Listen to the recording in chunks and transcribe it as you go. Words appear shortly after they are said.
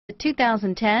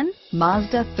2010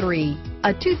 Mazda 3.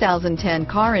 A 2010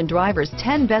 Car and Driver's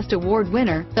 10 Best Award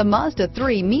winner, the Mazda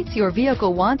 3 meets your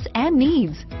vehicle wants and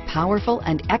needs. Powerful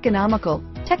and economical,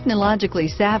 technologically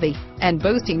savvy, and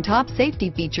boasting top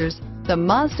safety features, the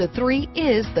Mazda 3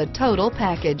 is the total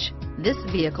package. This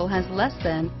vehicle has less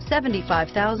than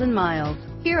 75,000 miles.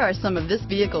 Here are some of this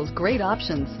vehicle's great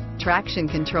options: traction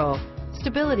control,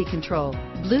 stability control,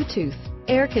 Bluetooth,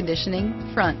 air conditioning,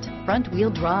 front-wheel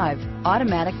drive,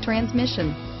 automatic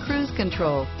transmission, cruise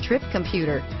control, trip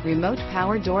computer, remote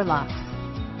power door locks,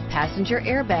 passenger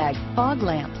airbag, fog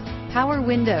lamps, power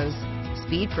windows,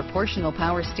 speed proportional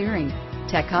power steering,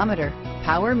 tachometer,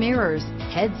 power mirrors,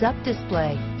 heads-up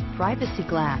display, privacy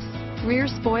glass, rear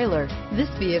spoiler. This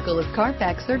vehicle is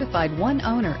Carfax certified one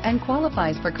owner and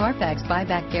qualifies for Carfax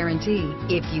buyback guarantee.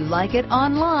 If you like it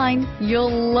online,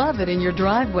 you'll love it in your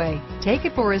driveway. Take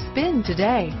it for a spin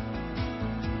today.